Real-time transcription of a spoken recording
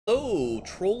Hello,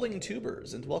 trolling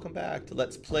tubers, and welcome back to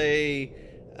Let's Play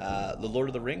The Lord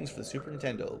of the Rings for the Super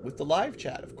Nintendo, with the live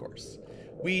chat, of course.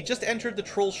 We just entered the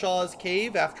Trollshaw's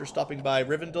cave after stopping by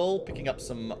Rivendell, picking up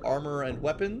some armor and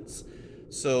weapons.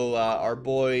 So, our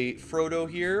boy Frodo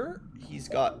here, he's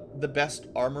got the best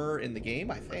armor in the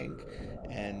game, I think,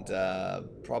 and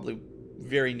probably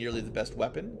very nearly the best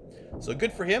weapon. So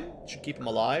good for him, should keep him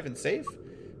alive and safe.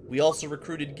 We also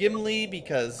recruited Gimli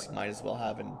because you might as well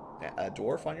have a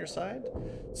dwarf on your side.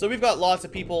 So we've got lots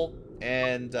of people,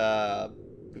 and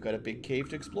we've got a big cave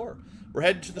to explore. We're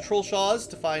headed to the Trollshaws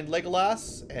to find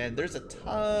Legolas, and there's a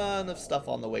ton of stuff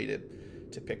on the way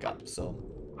to pick up. So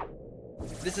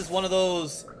this is one of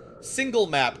those single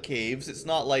map caves. It's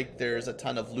not like there's a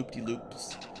ton of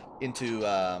loop-de-loops into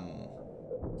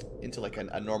like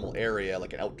a normal area,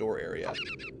 like an outdoor area.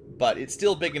 But it's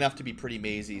still big enough to be pretty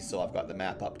mazy, so I've got the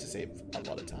map up to save a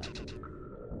lot of time.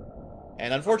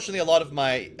 And unfortunately, a lot of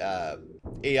my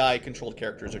AI-controlled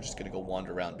characters are just going to go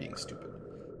wander around being stupid.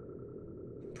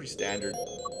 Pretty standard.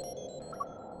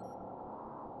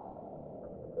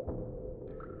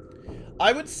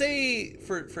 I would say,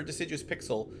 for Deciduous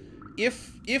Pixel,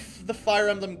 if the Fire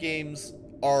Emblem games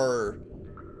are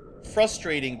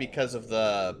frustrating because of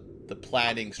the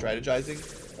planning,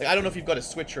 strategizing. Like, I don't know if you've got a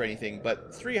Switch or anything,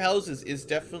 but Three Houses is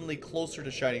definitely closer to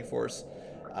Shining Force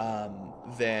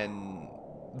than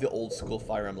the old school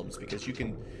Fire Emblems, because you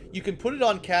can put it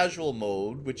on casual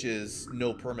mode, which is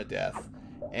no permadeath,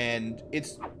 and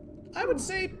it's, I would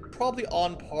say, probably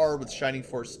on par with Shining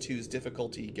Force 2's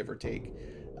difficulty, give or take,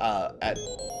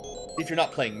 if you're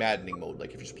not playing maddening mode,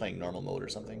 like if you're just playing normal mode or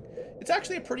something. It's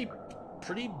actually a pretty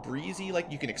breezy,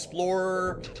 like you can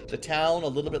explore the town a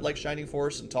little bit like Shining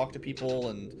Force and talk to people,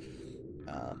 and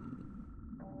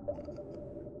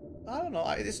I don't know,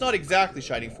 it's not exactly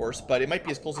Shining Force, but it might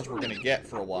be as close as we're gonna get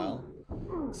for a while,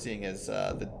 seeing as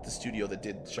the studio that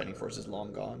did Shining Force is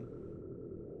long gone.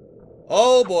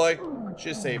 Oh boy,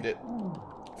 just saved it.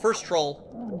 First troll.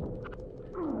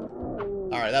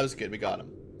 Alright, that was good, we got him.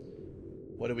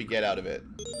 What did we get out of it?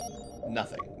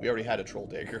 Nothing. We already had a troll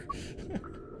dagger.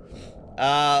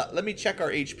 Let me check our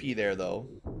HP there, though.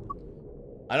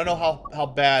 I don't know how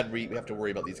bad we have to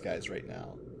worry about these guys right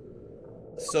now.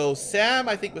 So, Sam,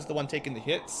 I think, was the one taking the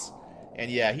hits. And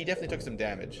yeah, he definitely took some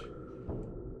damage.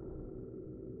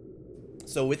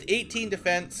 So, with 18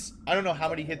 defense, I don't know how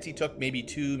many hits he took. Maybe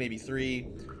 2, maybe 3.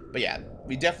 But yeah,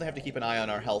 we definitely have to keep an eye on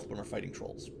our health when we're fighting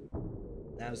trolls.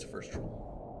 That was the first troll.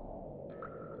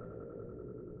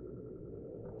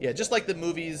 Yeah, just like the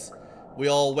movies, we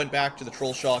all went back to the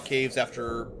Trollshaw caves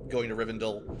after going to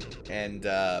Rivendell, and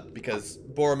because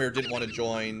Boromir didn't want to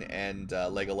join, and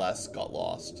Legolas got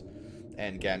lost,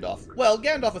 and Gandalf. Well,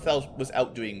 Gandalf was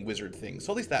out doing wizard things,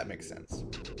 so at least that makes sense.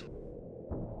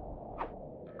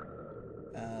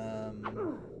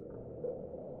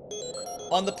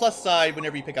 On the plus side,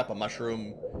 whenever you pick up a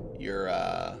mushroom, your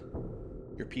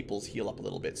peoples heal up a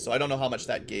little bit. So I don't know how much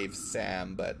that gave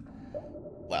Sam, but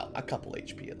well, a couple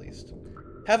HP at least.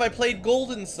 Have I played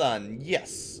Golden Sun?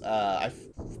 Yes. I've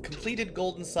completed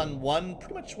Golden Sun 1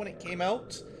 pretty much when it came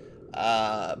out.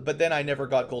 But then I never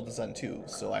got Golden Sun 2,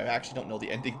 so I actually don't know the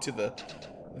ending to the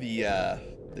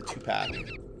 2-pack.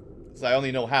 So I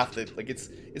only know half the, like,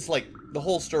 it's like the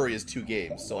whole story is 2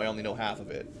 games, so I only know half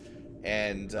of it.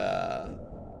 And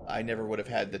I never would have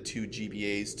had the 2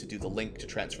 GBAs to do the link to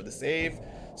transfer the save.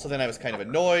 So then I was kind of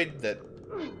annoyed that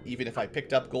even if I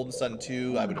picked up Golden Sun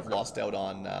 2, I would have lost out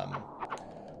on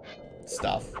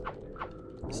stuff.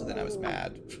 So then I was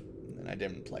mad, and I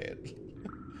didn't play it.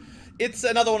 It's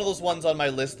another one of those ones on my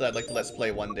list that I'd like to let's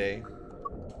play one day.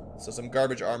 So some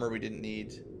garbage armor we didn't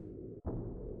need.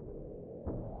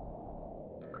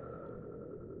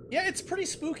 Yeah, it's pretty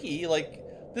spooky. Like,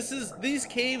 these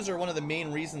caves are one of the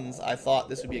main reasons I thought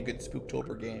this would be a good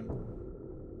Spooktober game.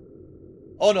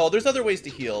 Oh no, there's other ways to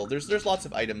heal. There's lots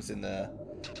of items in the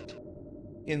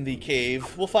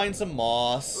cave. We'll find some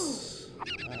moss.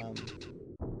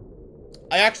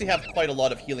 I actually have quite a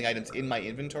lot of healing items in my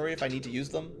inventory if I need to use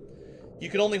them. You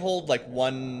can only hold like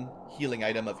 1 healing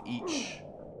item of each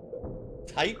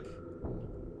type.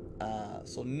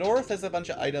 So north has a bunch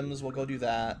of items. We'll go do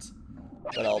that.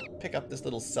 But I'll pick up this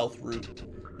little south route.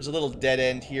 There's a little dead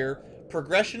end here.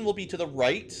 Progression will be to the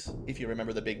right, if you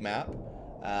remember the big map.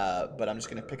 But I'm just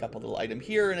going to pick up a little item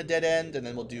here in a dead end, and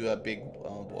then we'll do a big...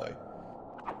 Oh, boy.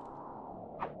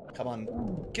 Come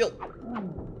on. Kill!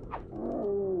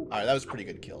 Alright, that was a pretty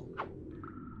good kill.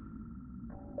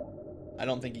 I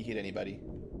don't think he hit anybody.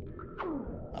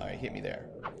 Alright, hit me there.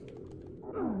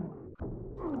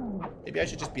 Maybe I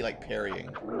should just be, like, parrying.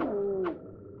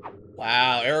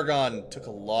 Wow, Aragorn took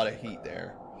a lot of heat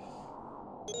there.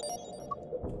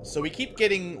 So we keep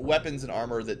getting weapons and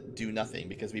armor that do nothing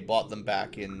because we bought them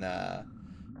back in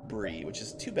Bree, which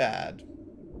is too bad.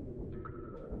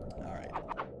 Alright.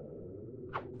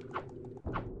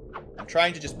 I'm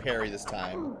trying to just parry this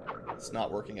time. It's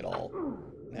not working at all.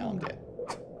 Now I'm dead.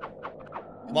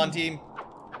 Come on, team.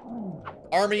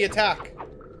 Army attack.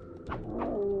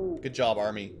 Good job,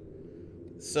 Army.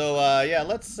 So, yeah,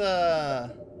 let's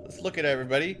look at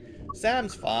everybody.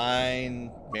 Sam's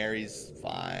fine. Mary's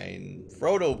fine.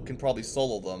 Frodo can probably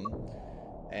solo them.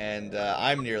 And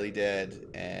I'm nearly dead.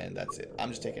 And that's it. I'm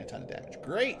just taking a ton of damage.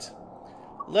 Great.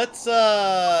 Let's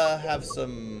have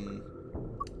some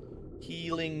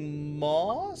healing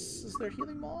moss. Is there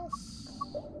healing moss?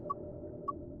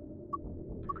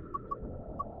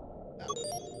 No.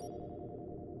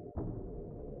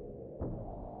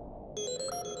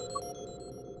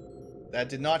 That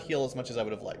did not heal as much as I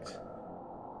would have liked.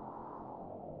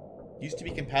 Used to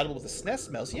be compatible with the Snes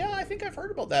mouse. Yeah, I think I've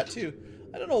heard about that too.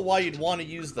 I don't know why you'd want to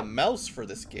use the mouse for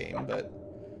this game, but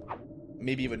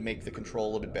maybe it would make the control a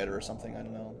little bit better or something. I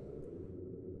don't know.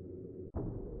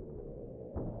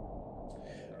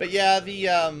 But yeah,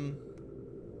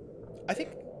 I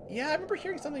think, yeah, I remember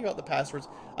hearing something about the passwords.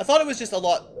 I thought it was just a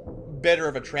lot better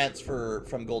of a transfer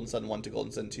from Golden Sun 1 to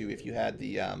Golden Sun 2 if you had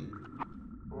the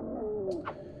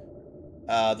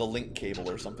link cable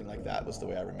or something like that was the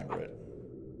way I remember it.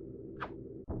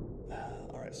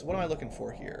 Alright, so what am I looking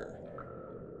for here?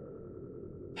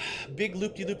 Big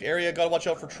loop-de-loop area. Gotta watch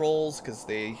out for trolls because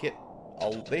they hit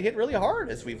really hard,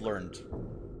 as we've learned.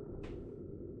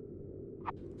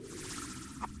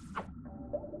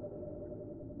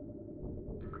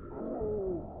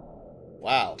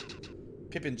 Wow.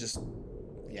 Pippin just,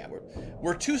 yeah,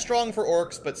 we're too strong for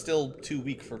orcs, but still too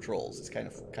weak for trolls. It's kind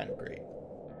of great.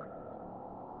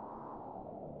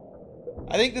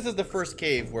 I think this is the first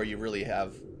cave where you really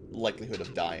have likelihood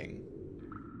of dying.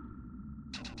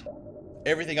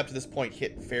 Everything up to this point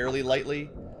hit fairly lightly,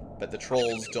 but the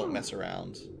trolls don't mess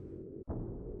around.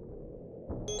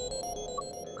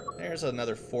 There's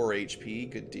another 4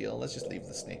 HP. Good deal. Let's just leave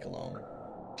the snake alone.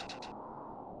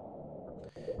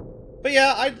 But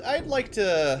yeah, I'd like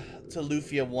to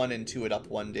Lufia 1 and 2 it up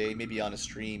one day. Maybe on a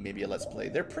stream, maybe a Let's Play.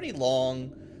 They're pretty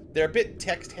long. They're a bit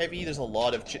text heavy. There's a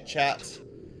lot of chit-chat,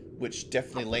 which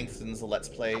definitely lengthens the Let's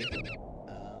Play.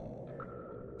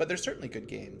 But they're certainly good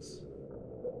games.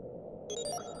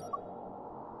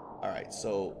 Alright,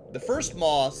 so the first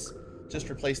moss just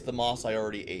replaced the moss I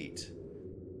already ate.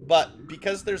 But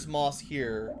because there's moss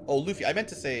here... Oh, Lufia. I meant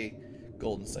to say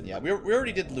Golden Sun. Yeah, we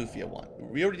already did Lufia 1.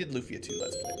 We already did Lufia 2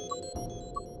 Let's Play.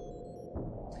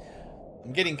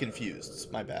 I'm getting confused. It's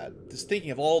my bad. Just thinking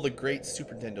of all the great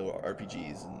Super Nintendo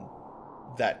RPGs in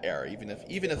that era. Even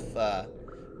if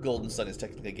Golden Sun is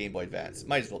technically a Game Boy Advance, it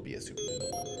might as well be a Super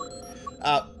Nintendo one.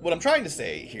 What I'm trying to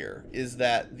say here is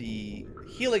that the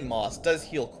healing moss does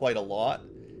heal quite a lot,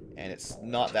 and it's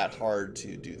not that hard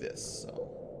to do this, so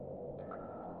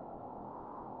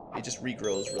it just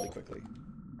regrows really quickly.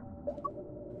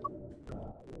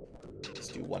 Let's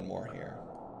do one more here.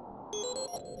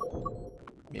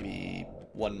 Maybe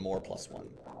one more plus one.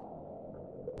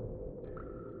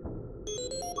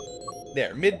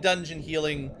 There, mid-dungeon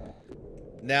healing.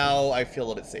 Now I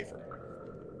feel a bit safer.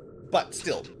 But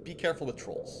still, be careful with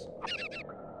trolls.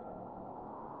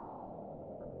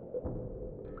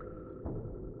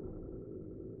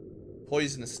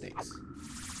 Poisonous snakes.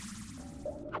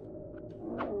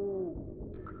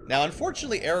 Now,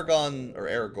 unfortunately,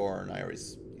 Aragorn, I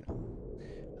always,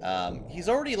 he's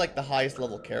already like the highest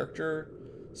level character,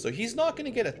 so he's not going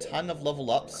to get a ton of level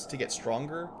ups to get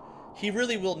stronger. He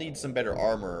really will need some better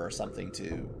armor or something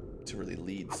to really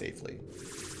lead safely.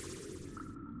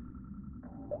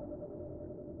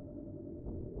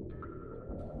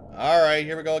 Alright,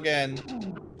 here we go again.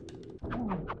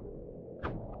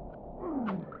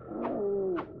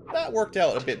 That worked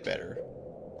out a bit better.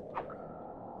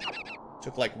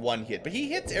 Took like one hit. But he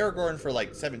hits Aragorn for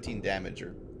like 17 damage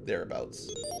or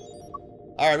thereabouts.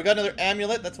 Alright, we got another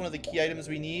amulet. That's one of the key items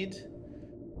we need.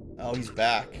 Oh, he's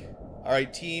back.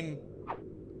 Alright, team.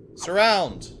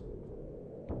 Surround.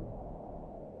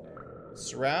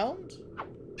 Surround?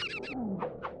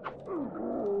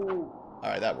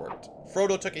 Alright, that worked.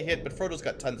 Frodo took a hit, but Frodo's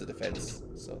got tons of defense.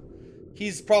 So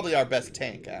he's probably our best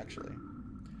tank, actually.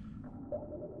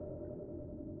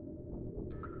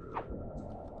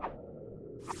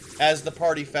 As the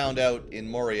party found out in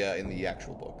Moria in the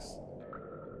actual books.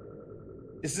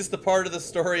 Is this the part of the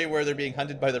story where they're being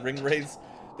hunted by the ring wraiths?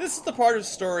 This is the part of the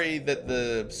story that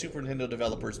the Super Nintendo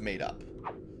developers made up.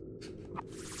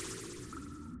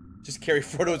 Just carry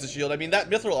Frodo as a shield. I mean, that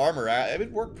mithril armor, it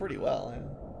would work pretty well.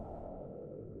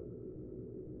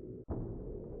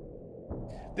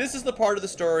 This is the part of the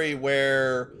story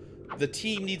where the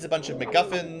team needs a bunch of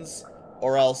MacGuffins,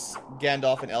 or else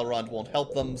Gandalf and Elrond won't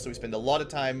help them, so we spend a lot of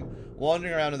time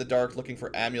wandering around in the dark looking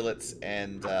for amulets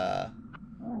and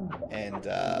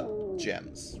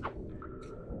gems.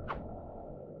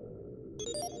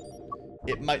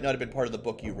 It might not have been part of the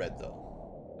book you read, though.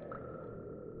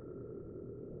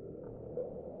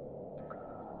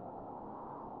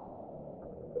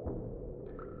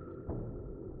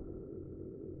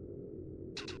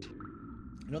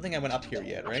 I don't think I went up here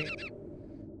yet, right?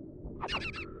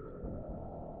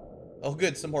 Oh,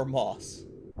 good, some more moss.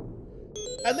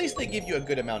 At least they give you a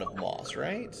good amount of moss,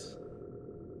 right?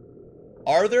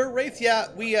 Are there wraiths? Yeah,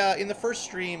 we, in the first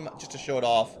stream, just to show it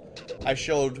off, I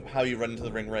showed how you run into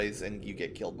the ring wraiths and you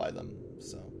get killed by them.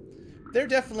 So, they're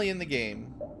definitely in the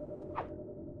game.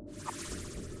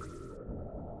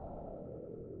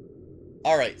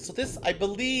 Alright, so this, I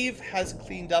believe, has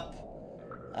cleaned up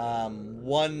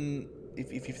one...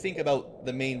 If you think about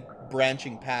the main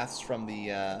branching paths from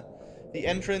the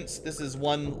entrance, this is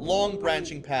one long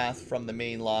branching path from the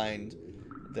main line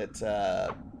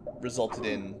that resulted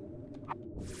in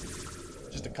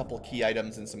just a couple key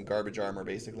items and some garbage armor,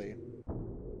 basically.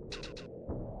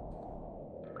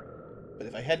 But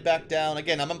if I head back down,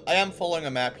 again, I am following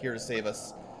a map here to save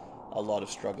us a lot of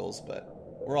struggles,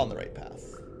 but we're on the right path.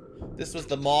 This was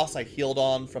the moss I healed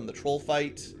on from the troll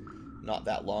fight not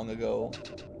that long ago.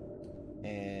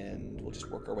 And we'll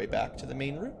just work our way back to the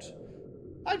main route.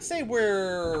 I'd say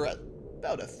we're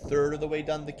about a third of the way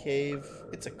done the cave.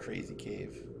 It's a crazy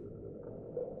cave.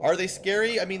 Are they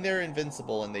scary? I mean, they're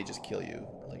invincible and they just kill you.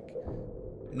 Like,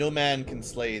 no man can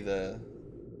slay the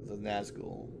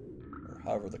Nazgul. Or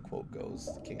however the quote goes,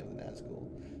 the king of the Nazgul.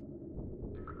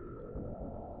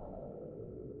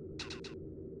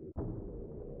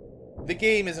 The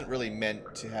game isn't really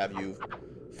meant to have you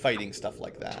fighting stuff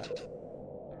like that.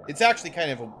 It's actually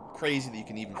kind of crazy that you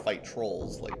can even fight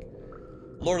trolls. Like,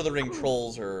 Lord of the Ring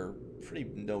trolls are pretty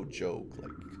no joke.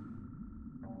 Like,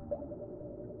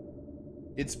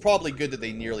 it's probably good that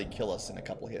they nearly kill us in a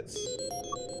couple hits,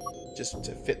 just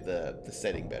to fit the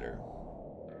setting better.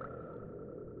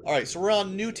 All right, so we're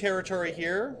on new territory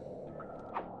here.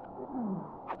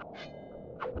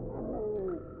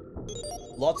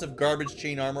 Lots of garbage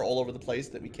chain armor all over the place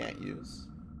that we can't use.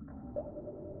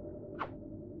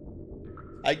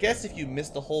 I guess if you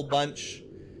missed a whole bunch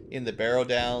in the Barrow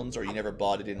Downs, or you never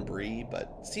bought it in Bree,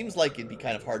 but it seems like it'd be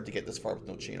kind of hard to get this far with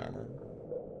no chain armor.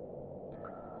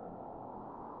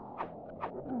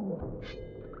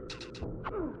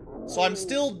 So I'm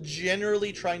still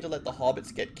generally trying to let the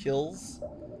hobbits get kills.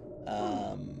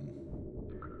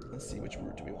 Let's see, which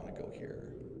route do we want to go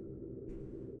here?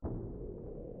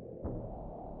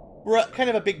 We're at kind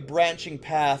of a big branching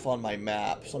path on my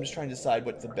map, so I'm just trying to decide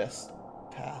what the best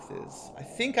path is. I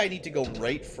think I need to go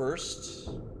right first.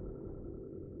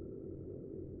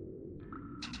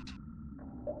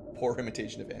 Poor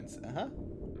imitation of ants.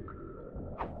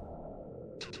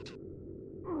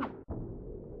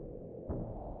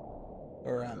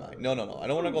 Or am I? No. I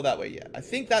don't want to go that way yet. I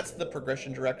think that's the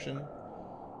progression direction.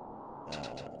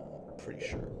 Pretty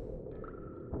sure.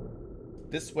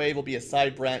 This way will be a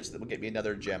side branch that will get me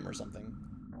another gem or something.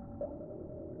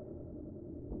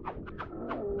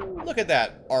 Look at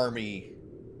that army.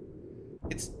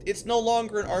 It's no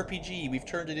longer an RPG. We've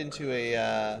turned it into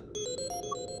a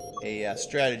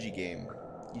strategy game.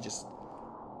 You just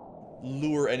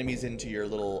lure enemies into your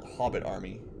little hobbit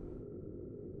army.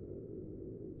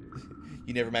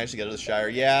 You never managed to get to the Shire.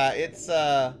 Yeah, it's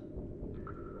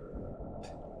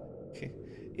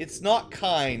not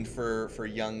kind for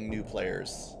young new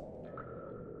players.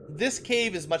 This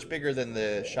cave is much bigger than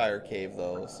the Shire cave,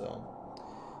 though, so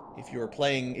if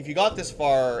you got this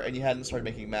far and you hadn't started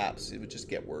making maps, it would just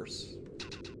get worse.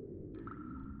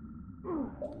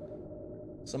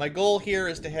 So my goal here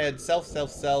is to head south,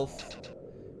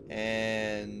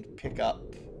 and pick up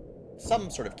some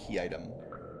sort of key item.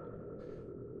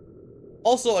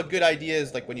 Also, a good idea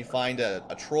is, like, when you find a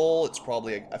troll, it's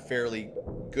probably a fairly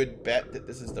good bet that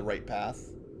this is the right path.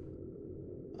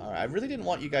 Alright, I really didn't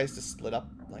want you guys to split up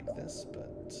like this,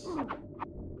 but...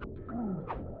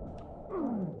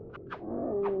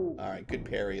 Alright, good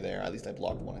parry there. At least I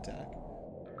blocked one attack.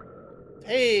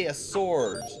 Hey, a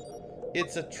sword!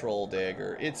 It's a troll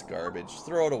dagger. It's garbage.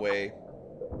 Throw it away.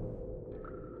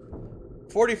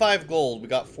 45 gold. We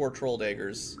got 4 troll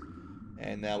daggers.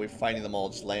 And now we're finding them all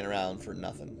just laying around for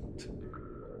nothing.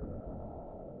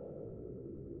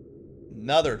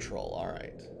 Another troll.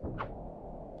 Alright.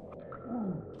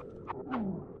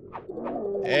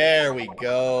 There we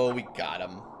go. We got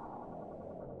him.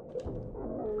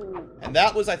 And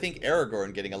that was, I think,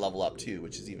 Aragorn getting a level up too,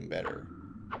 which is even better.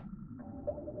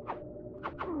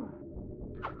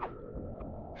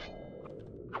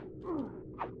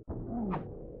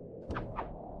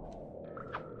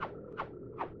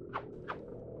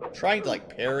 Trying to, like,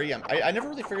 parry. I never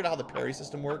really figured out how the parry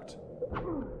system worked.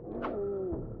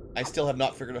 I still have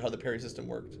not figured out how the parry system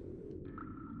worked.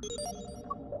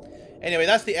 Anyway,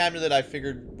 that's the amulet I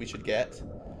figured we should get.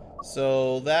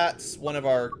 So that's one of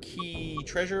our key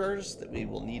treasures that we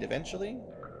will need eventually.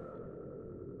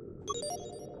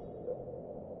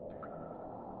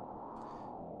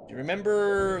 Do you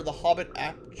remember the Hobbit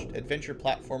adventure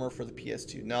platformer for the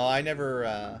PS2? No, I never,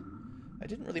 I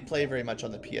didn't really play very much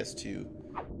on the PS2.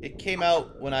 It came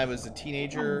out when I was a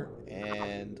teenager,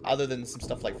 and other than some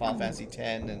stuff like Final Fantasy X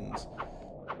and,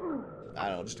 I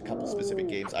don't know, just a couple specific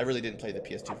games, I really didn't play the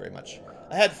PS2 very much.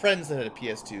 I had friends that had a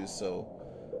PS2, so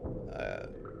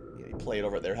you play it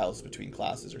over at their house between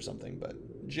classes or something, but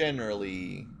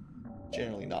generally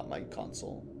not my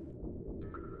console.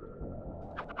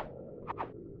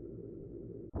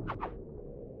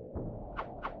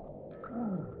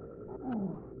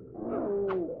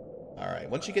 Alright,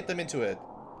 once you get them into a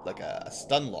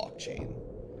stun lock chain,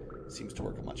 it seems to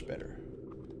work much better.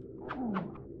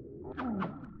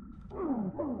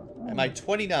 Am I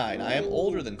 29? I am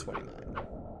older than 29.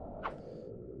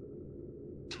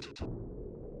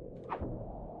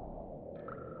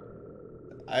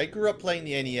 I grew up playing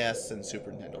the NES and Super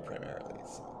Nintendo primarily,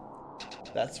 so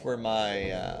that's where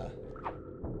my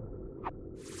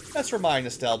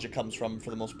nostalgia comes from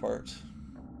for the most part.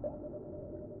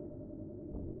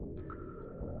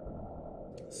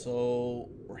 So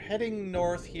we're heading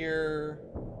north here.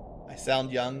 I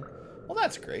sound young. Well,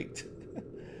 that's great.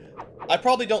 I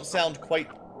probably don't sound quite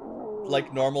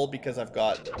like normal because I'm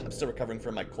still recovering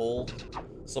from my cold,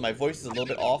 so my voice is a little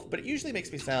bit off, but it usually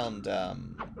makes me sound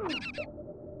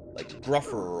like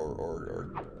gruffer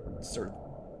or sort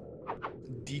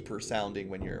of deeper sounding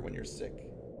when you're sick.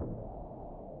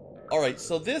 All right,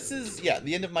 so this is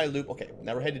the end of my loop. Okay,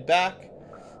 now we're headed back.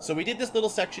 So we did this little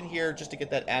section here just to get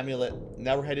that amulet.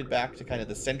 Now we're headed back to kind of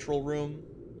the central room,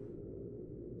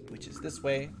 which is this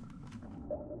way.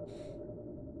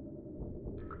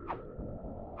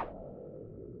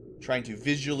 Trying to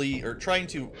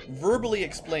verbally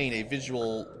explain a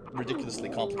visual, ridiculously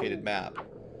complicated map.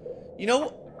 You know,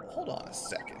 hold on a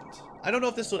second. I don't know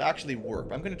if this will actually work,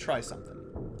 but I'm going to try something.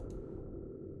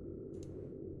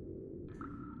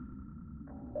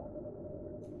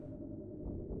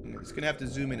 It's going to have to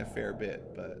zoom in a fair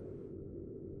bit, but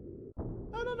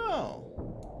I don't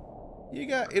know.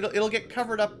 It'll get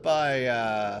covered up by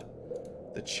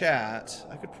the chat.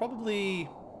 I could probably,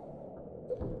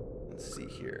 let's see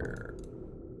here.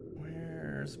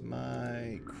 Where's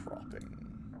my cropping?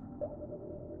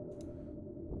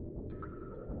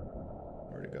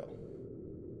 Where'd it go?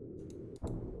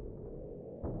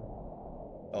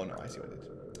 Oh no, I see what it is.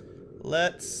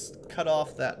 Let's cut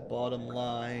off that bottom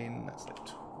line. That's like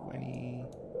 20.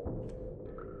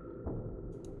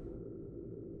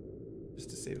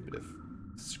 Just to save a bit of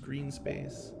screen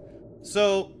space.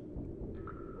 So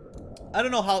I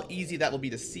don't know how easy that will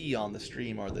be to see on the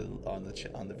stream or on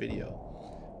the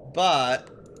video, but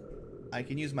I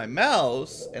can use my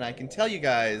mouse and I can tell you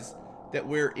guys that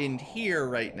we're in here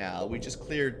right now. We just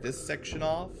cleared this section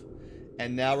off,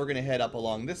 and now we're gonna head up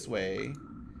along this way,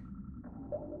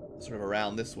 sort of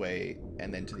around this way,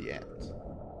 and then to the end.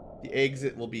 The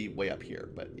exit will be way up here,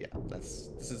 but yeah, this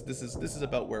is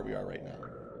about where we are right now.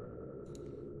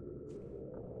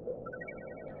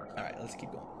 All right, let's keep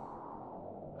going.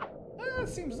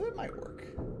 Seems that might work.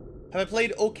 Have I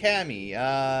played Okami?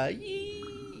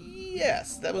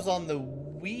 Yes, that was on the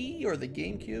Wii or the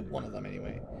GameCube, one of them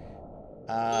anyway.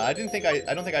 I don't think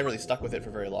I really stuck with it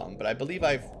for very long, but I believe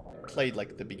I've played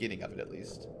like the beginning of it at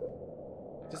least.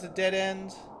 Is this a dead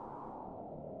end?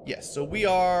 Yes, so we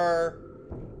are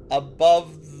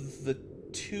above the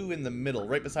 2 in the middle,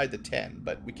 right beside the 10,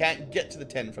 but we can't get to the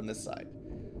 10 from this side.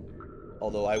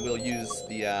 Although I will use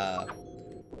the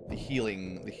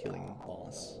healing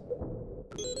boss.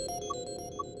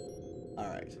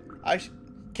 Alright. I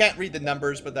can't read the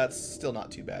numbers, but that's still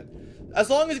not too bad. As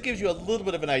long as it gives you a little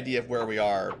bit of an idea of where we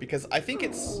are, because I think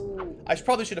I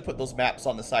probably should have put those maps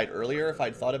on the side earlier if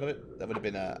I'd thought of it. That would have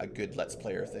been a good Let's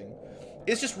Player thing.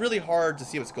 It's just really hard to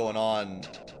see what's going on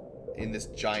in this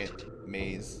giant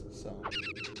maze, so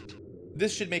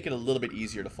this should make it a little bit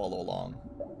easier to follow along.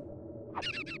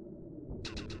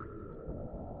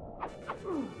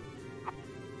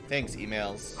 Thanks,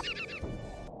 emails.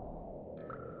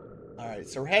 Alright,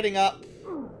 so we're heading up.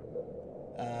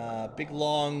 Big,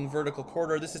 long, vertical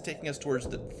corridor. This is taking us towards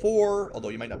the 4, although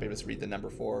you might not be able to read the number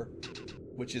 4,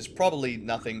 which is probably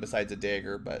nothing besides a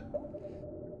dagger, but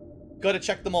gotta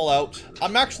check them all out.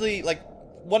 I'm actually, like,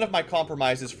 one of my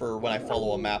compromises for when I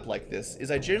follow a map like this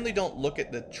is I generally don't look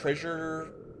at the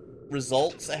treasure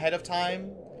results ahead of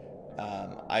time.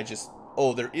 I just,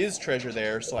 oh, there is treasure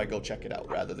there, so I go check it out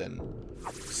rather than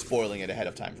spoiling it ahead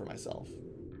of time for myself.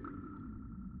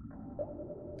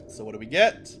 So what do we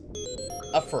get?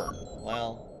 A fern.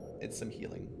 Well, it's some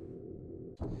healing.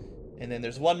 And then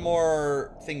there's one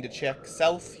more thing to check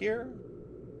south here.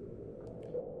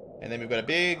 And then we've got a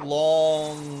big,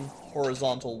 long,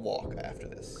 horizontal walk after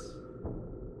this.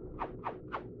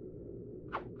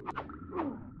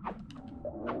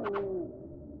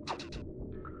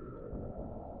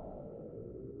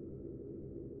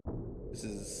 This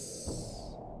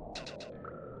is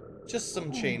just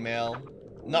some chainmail.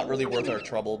 Not really worth our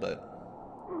trouble, but...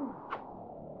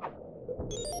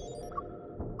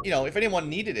 You know, if anyone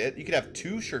needed it, you could have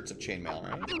 2 shirts of chainmail,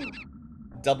 right?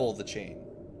 Double the chain.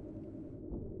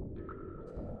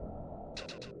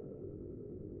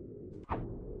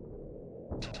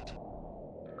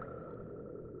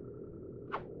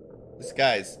 This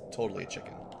guy's totally a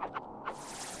chicken.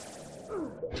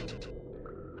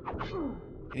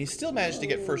 And he still managed to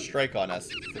get first strike on us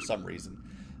for some reason.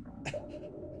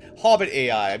 Hobbit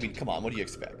AI, I mean, come on, what do you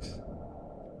expect?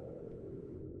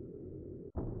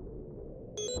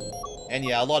 And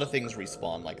yeah, a lot of things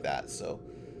respawn like that, so...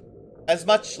 As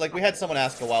much, like, we had someone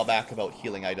ask a while back about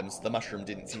healing items. The mushroom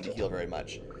didn't seem to heal very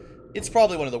much. It's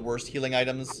probably one of the worst healing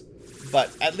items, but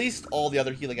at least all the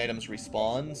other healing items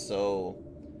respawn, so...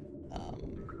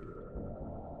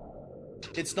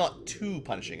 it's not too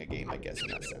punishing a game, I guess, in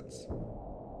that sense.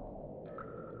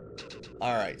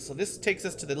 Alright, so this takes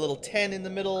us to the little 10 in the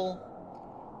middle.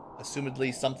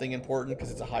 Assumedly something important,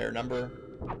 because it's a higher number.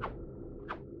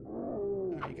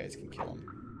 You guys can kill him.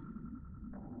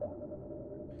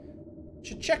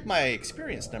 Should check my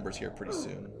experience numbers here pretty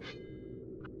soon.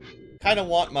 Kind of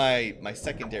want my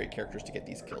secondary characters to get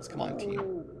these kills. Come on,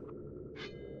 team.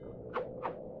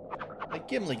 Like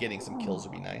Gimli getting some kills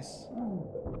would be nice.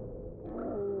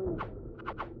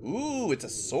 Ooh, it's a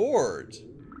sword.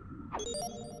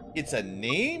 It's a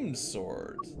named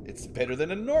sword. It's better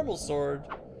than a normal sword.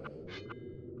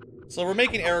 So we're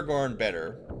making Aragorn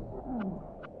better.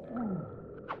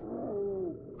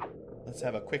 Let's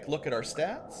have a quick look at our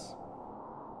stats.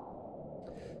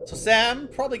 So Sam,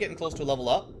 probably getting close to a level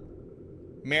up.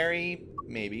 Merry,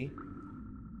 maybe.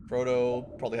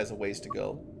 Frodo probably has a ways to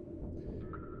go.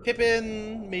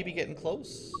 Pippin, maybe getting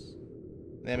close.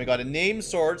 And then we got a named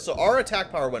sword. So our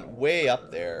attack power went way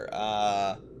up there.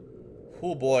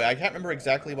 Oh boy, I can't remember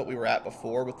exactly what we were at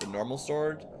before with the normal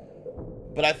sword.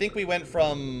 But I think we went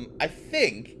from, I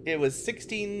think it was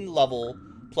 16 level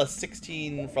plus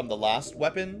 16 from the last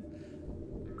weapon.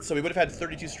 So we would have had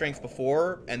 32 strength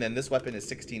before, and then this weapon is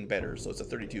 16 better, so it's a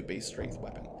 32 base strength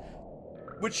weapon.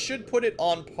 Which should put it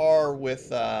on par with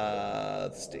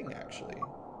Sting, actually.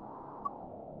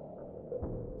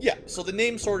 Yeah, so the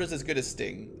named sword is as good as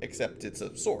Sting, except it's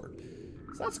a sword.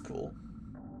 So that's cool.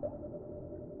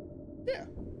 Yeah.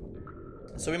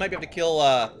 So we might be able to kill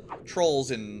trolls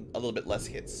in a little bit less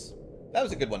hits. That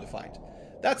was a good one to find.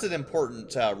 That's an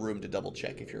important room to double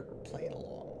check if you're playing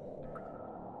along.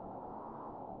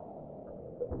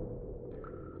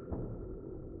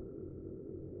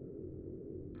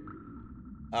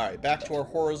 Alright, back to our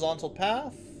horizontal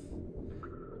path.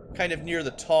 Kind of near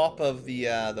the top of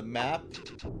the map,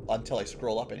 until I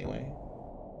scroll up anyway.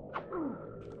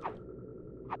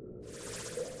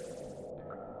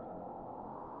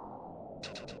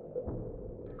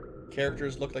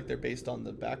 Characters look like they're based on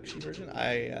the Bakshi version.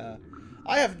 I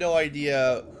have no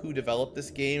idea who developed this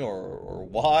game or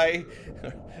why,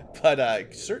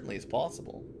 but certainly it's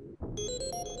possible.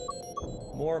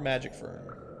 More magic fern.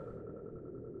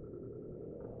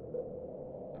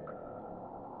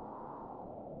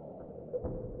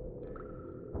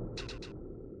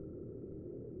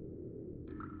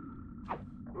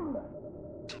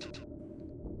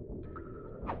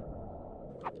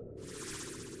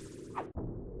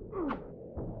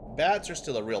 Bats are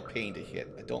still a real pain to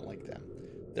hit. I don't like them.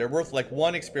 They're worth like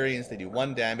 1 experience. They do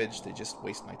 1 damage. They just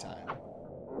waste my time.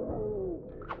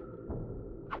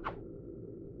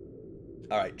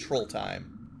 Alright, troll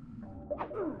time.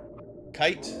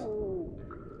 Kite.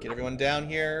 Get everyone down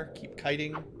here. Keep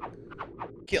kiting.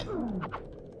 Kill.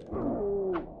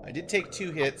 I did take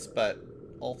 2 hits, but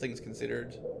all things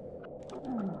considered.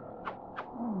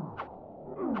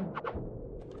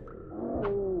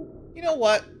 You know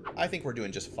what? I think we're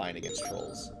doing just fine against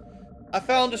trolls. I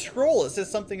found a scroll. It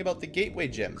says something about the gateway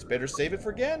gems. Better save it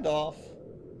for Gandalf.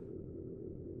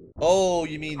 Oh,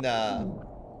 you mean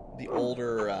the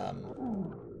older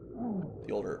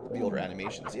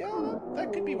animations? Yeah,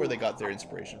 that could be where they got their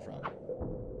inspiration from.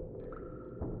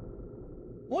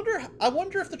 I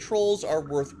wonder if the trolls are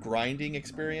worth grinding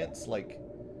experience. Like,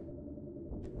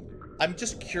 I'm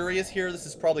just curious here. This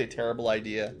is probably a terrible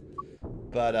idea,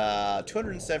 but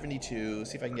 272.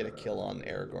 See if I can get a kill on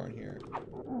Aragorn here.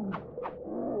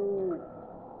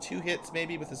 2 hits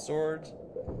maybe with his sword.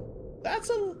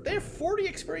 They have 40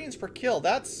 experience per kill.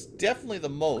 That's definitely the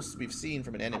most we've seen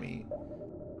from an enemy.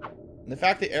 And the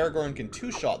fact that Aragorn can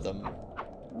 2-shot them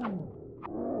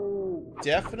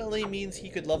definitely means he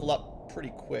could level up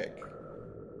pretty quick.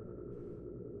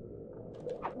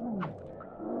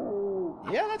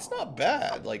 Yeah, that's not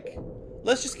bad. Like,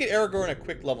 let's just get Aragorn a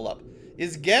quick level up.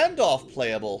 Is Gandalf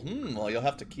playable? Well, you'll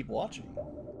have to keep watching.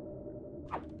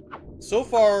 So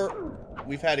far,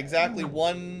 we've had exactly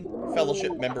 1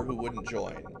 Fellowship member who wouldn't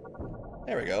join.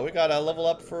 There we go. We got a level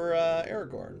up for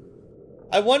Aragorn.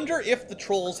 I wonder if the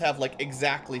trolls have, like,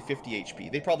 exactly 50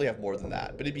 HP. They probably have more than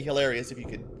that. But it'd be hilarious if you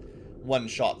could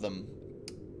one-shot them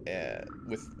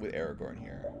with Aragorn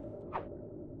here.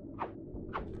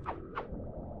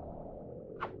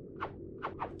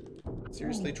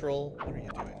 Seriously, troll? What are you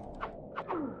doing?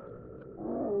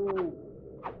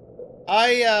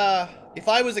 If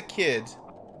I was a kid,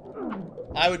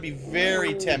 I would be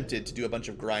very tempted to do a bunch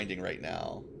of grinding right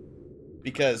now.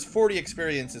 Because 40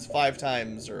 experience is 5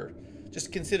 times, or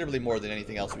just considerably more than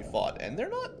anything else we fought. And they're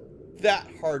not that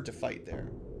hard to fight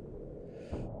there.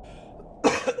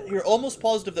 You're almost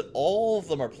positive that all of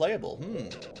them are playable.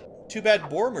 Too bad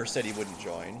Boromir said he wouldn't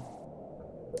join.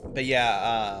 But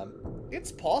yeah,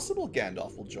 it's possible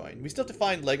Gandalf will join. We still have to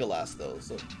find Legolas, though.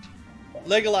 So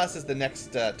Legolas is the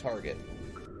next target.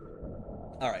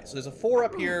 Alright, so there's a 4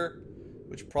 up here,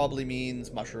 which probably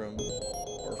means mushroom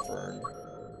or fern.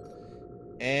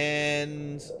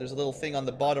 And there's a little thing on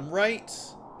the bottom right,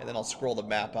 and then I'll scroll the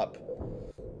map up,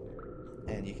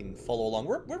 and you can follow along.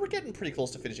 We're getting pretty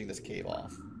close to finishing this cave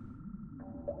off.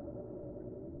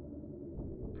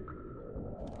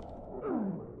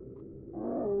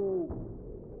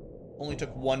 Only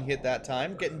took 1 hit that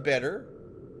time. Getting better.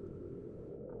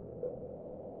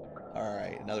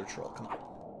 Alright, another troll. Come on.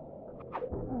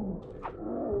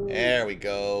 There we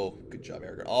go. Good job,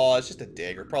 Aragorn. Oh, it's just a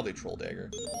dagger. Probably a troll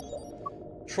dagger.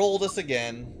 Trolled us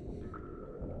again.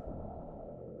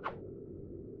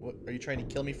 What? Are you trying to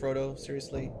kill me, Frodo?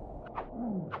 Seriously?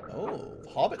 Oh, the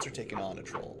hobbits are taking on a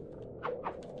troll.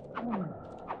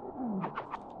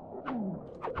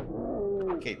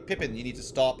 Okay, Pippin, you need to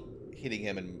stop hitting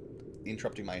him and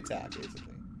interrupting my attack,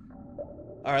 basically.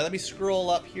 Alright, let me scroll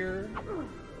up here.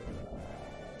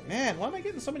 Man, why am I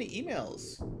getting so many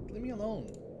emails? Leave me alone.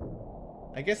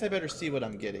 I guess I better see what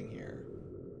I'm getting here.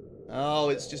 Oh,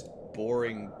 it's just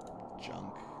boring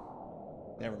junk.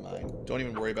 Never mind. Don't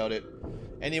even worry about it.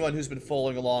 Anyone who's been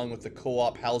following along with the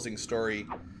co-op housing story,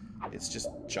 it's just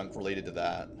junk related to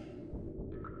that.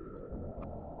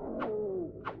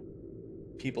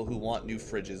 People who want new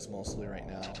fridges mostly right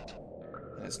now.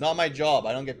 And it's not my job.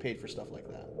 I don't get paid for stuff like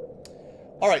that.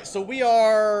 Alright, so we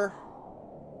are...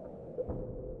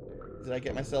 Did I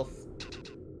get myself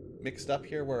mixed up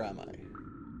here? Where am I?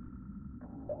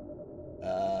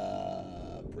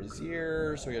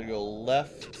 Brazier. So we gotta go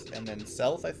left and then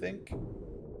south, I think.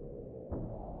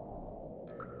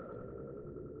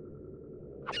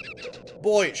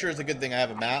 Boy, it sure is a good thing I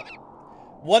have a map.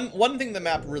 One thing the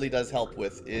map really does help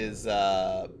with is where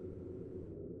am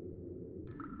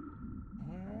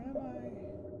I?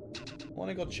 I want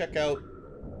to go check out.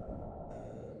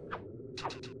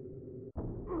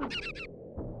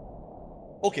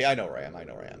 Okay, I know where I am.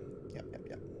 Yep.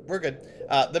 We're good.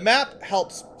 The map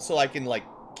helps so I can, like,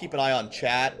 keep an eye on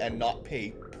chat and not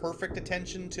pay perfect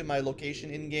attention to my location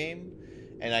in-game.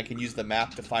 And I can use the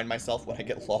map to find myself when I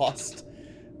get lost.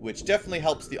 Which definitely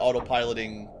helps the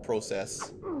autopiloting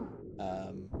process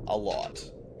a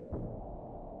lot.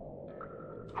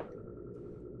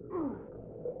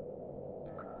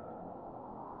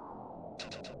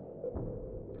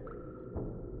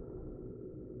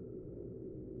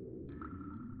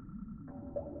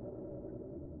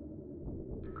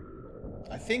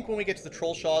 I think when we get to the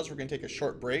Troll Shaws, we're going to take a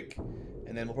short break,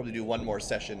 and then we'll probably do one more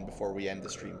session before we end the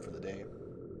stream for the day.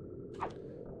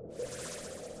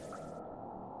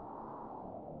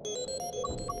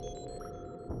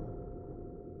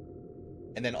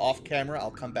 And then off camera, I'll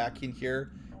come back in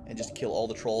here and just kill all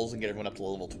the trolls and get everyone up to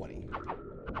level 20.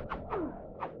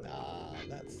 Nah,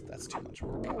 that's too much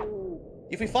work.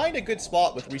 If we find a good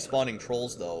spot with respawning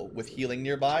trolls, though, with healing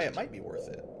nearby, it might be worth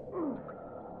it.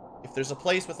 If there's a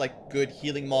place with, like, good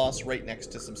healing moss right next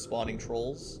to some spawning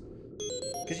trolls.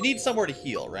 Because you need somewhere to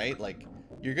heal, right? Like,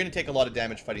 you're going to take a lot of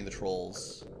damage fighting the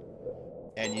trolls.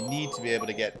 And you need to be able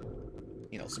to get,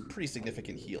 you know, some pretty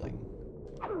significant healing.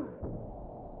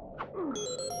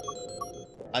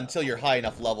 Until you're high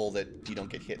enough level that you don't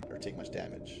get hit or take much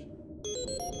damage.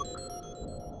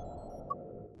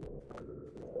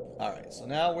 Alright, so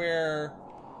now we're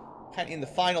kind of in the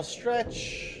final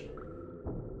stretch.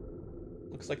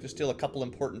 Looks like there's still a couple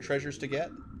important treasures to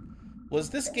get. Was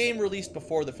this game released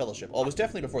before the Fellowship? Oh, it was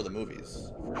definitely before the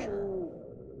movies, for sure.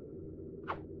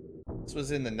 This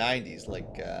was in the 90s,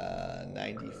 like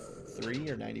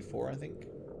 93 or 94, I think.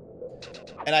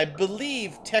 And I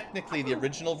believe, technically, the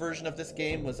original version of this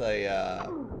game was a, I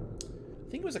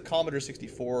think it was a Commodore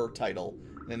 64 title.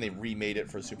 And then they remade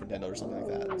it for Super Nintendo or something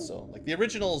like that. So, like, the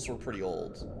originals were pretty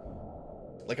old.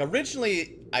 Like,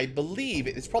 originally, I believe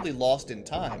it's probably lost in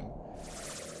time.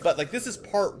 But, like, this is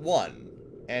part 1.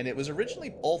 And it was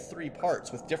originally all 3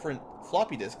 parts with different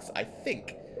floppy disks, I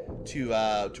think, to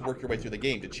work your way through the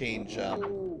game, to change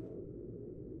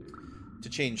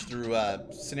through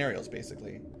scenarios,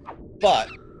 basically. But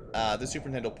the Super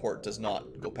Nintendo port does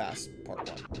not go past part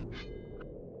 1.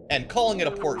 And calling it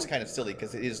a port is kind of silly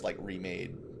because it is, like,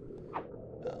 remade.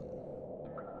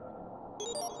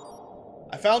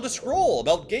 I found a scroll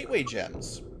about gateway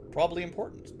gems. Probably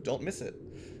important. Don't miss it.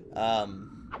 Like,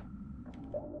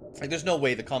 there's no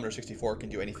way the Commodore 64 can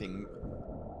do anything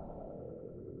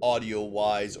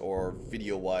audio-wise or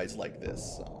video-wise like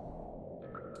this. So.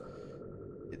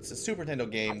 It's a Super Nintendo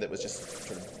game that was just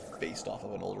sort of based off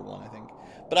of an older one, I think.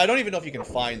 But I don't even know if you can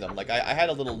find them. Like, I had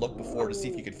a little look before to see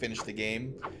if you could finish the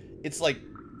game. It's like,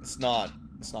 it's not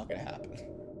gonna happen.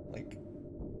 Like,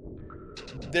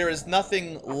 there is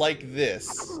nothing like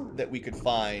this that we could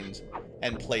find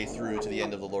and play through to the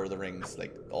end of the Lord of the Rings,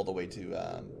 like, all the way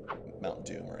to Mount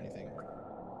Doom or anything.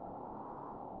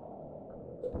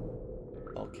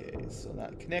 Okay, so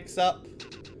that connects up.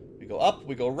 We go up,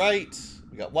 we go right.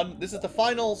 We got one. This is the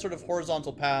final sort of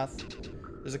horizontal path.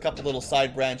 There's a couple little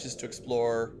side branches to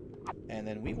explore. And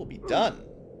then we will be done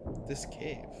with this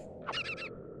cave.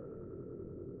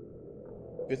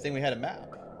 Good thing we had a map.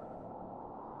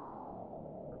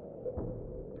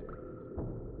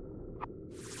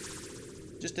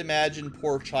 Just imagine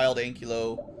poor child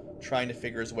Ankylo trying to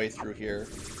figure his way through here.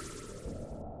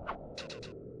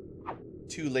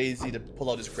 Too lazy to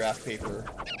pull out his graph paper.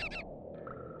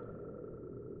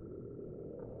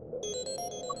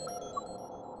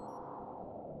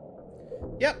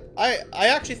 Yep, I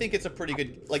actually think it's a pretty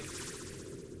good, like,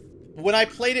 when I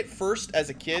played it first as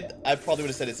a kid, I probably would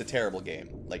have said it's a terrible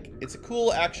game. Like, it's a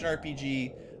cool action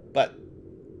RPG, but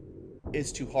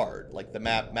it's too hard. Like, the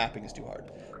mapping is too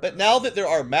hard. But now that there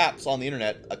are maps on the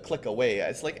internet a click away,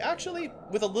 it's like, actually,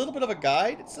 with a little bit of a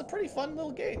guide, it's a pretty fun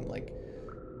little game. Like,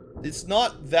 it's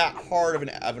not that hard of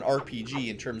an RPG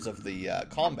in terms of the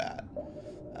combat.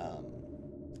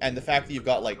 And the fact that you've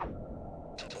got, like,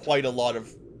 quite a lot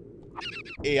of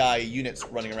AI units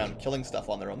running around killing stuff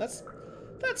on their own, that's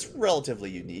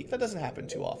relatively unique. That doesn't happen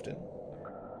too often.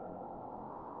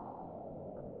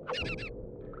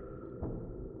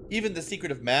 Even the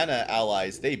Secret of Mana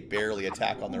allies, they barely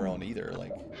attack on their own either.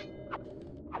 Like,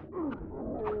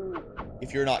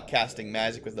 if you're not casting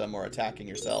magic with them or attacking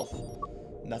yourself,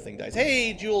 nothing dies.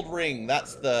 Hey, jeweled ring.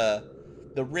 That's the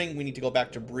ring we need to go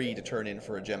back to Bree to turn in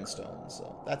for a gemstone.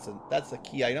 So that's a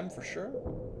key item for sure.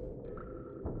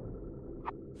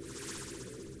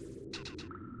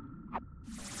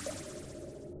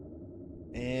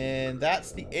 And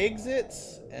that's the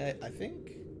exits, I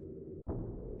think.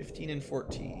 15 and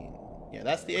 14. Yeah,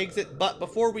 that's the exit. But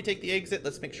before we take the exit,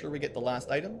 let's make sure we get the last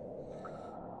item.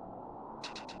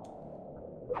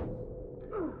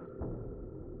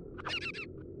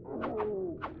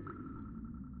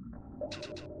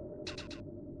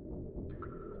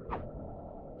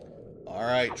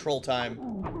 Alright, troll time.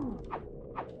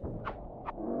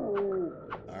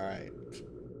 Alright.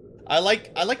 I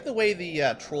like the way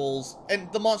the trolls,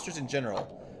 and the monsters in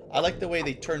general, I like the way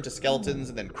they turn to skeletons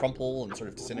and then crumple and sort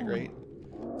of disintegrate.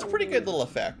 It's a pretty good little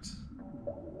effect.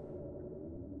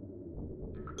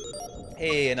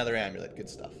 Hey, another amulet. Good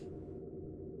stuff.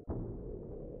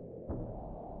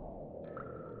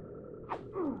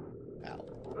 Ow.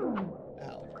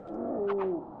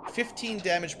 Ow. 15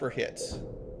 damage per hit.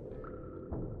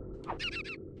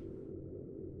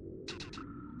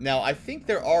 Now, I think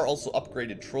there are also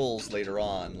upgraded trolls later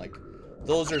on. Like,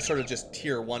 those are sort of just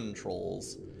tier 1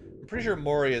 trolls. I'm pretty sure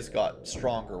Moria's got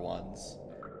stronger ones.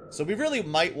 So we really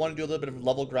might want to do a little bit of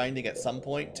level grinding at some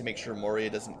point to make sure Moria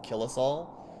doesn't kill us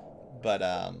all. But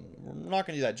we're not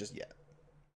going to do that just yet.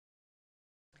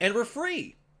 And we're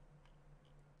free!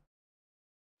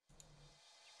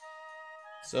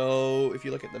 So if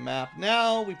you look at the map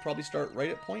now, we probably start right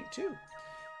at point 2.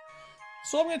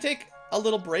 So I'm going to take a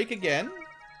little break again.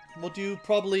 We'll do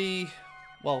probably,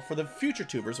 well, for the future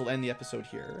tubers, we'll end the episode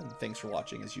here. And thanks for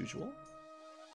watching as usual.